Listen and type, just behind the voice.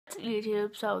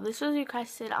YouTube? So this was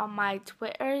requested on my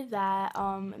Twitter that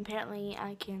apparently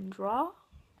I can draw,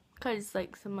 because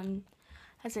like someone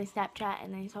has my Snapchat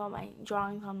and they saw my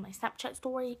drawings on my Snapchat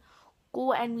story.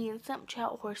 Go add me on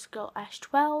Snapchat,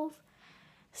 HorseGirlAsh12.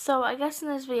 So I guess in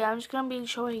this video I'm just gonna be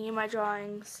showing you my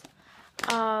drawings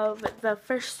of the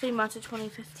first 3 months of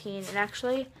 2015, and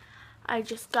actually I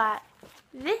just got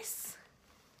this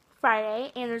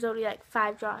Friday and there's only like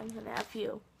 5 drawings in it, a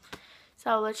few.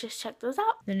 So let's just check those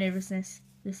out. The nervousness,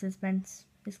 the suspense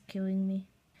is killing me.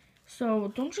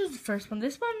 So don't choose the first one.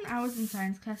 This one I was in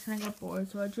science class and I got bored,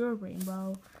 so I drew a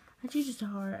rainbow. I drew just a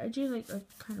heart. I drew like a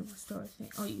kind of a star thing.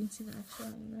 Oh, you can see the next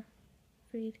one in the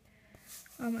fade.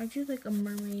 I drew like a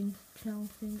mermaid shell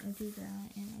thing. I drew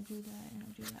that and I drew that and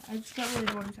I drew that. I just got really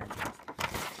bored in science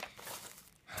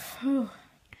class.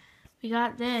 We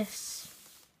got this.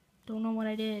 Don't know what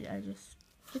I did. I just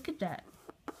look at that.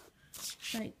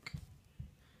 Like,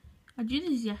 I drew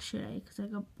this yesterday because I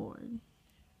got bored.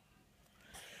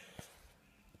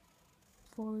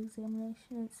 Full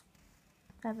examination. It's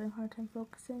having a hard time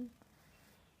focusing.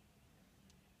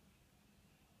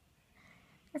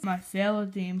 My fail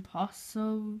of the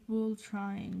impossible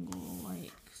triangle.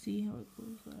 Like, see how it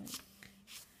goes like.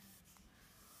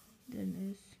 Then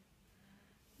this.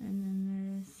 And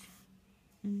then this.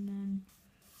 And then,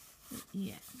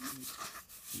 yeah.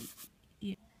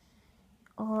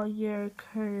 All your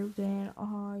curves and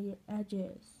all your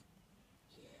edges.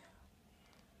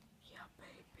 Yeah,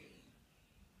 baby.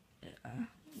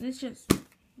 It's just,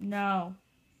 no.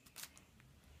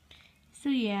 So,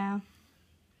 yeah.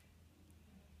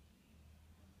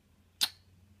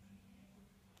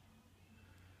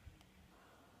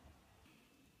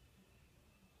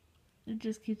 It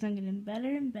just keeps on getting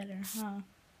better and better, huh?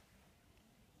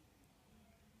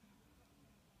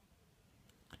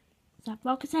 Stop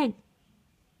focusing.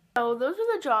 So those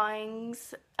are the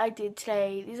drawings I did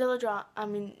today. These are the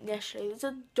yesterday. These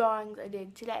are the drawings I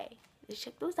did today. Let's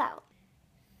check those out.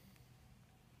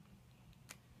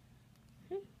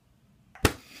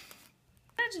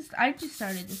 I just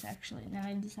started this actually, and then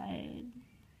I decided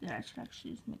that I should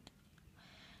actually just make it.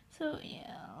 So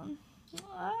yeah.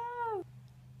 Wow.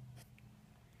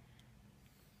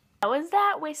 How was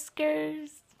that,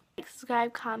 Whiskers? Like,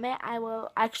 subscribe, comment. I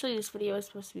will actually, this video is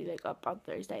supposed to be like up on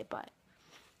Thursday, but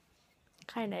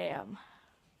kind of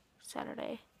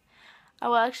Saturday. I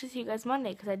will actually see you guys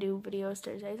Monday because I do videos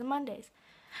Thursdays and Mondays.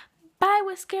 Bye,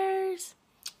 Whiskers.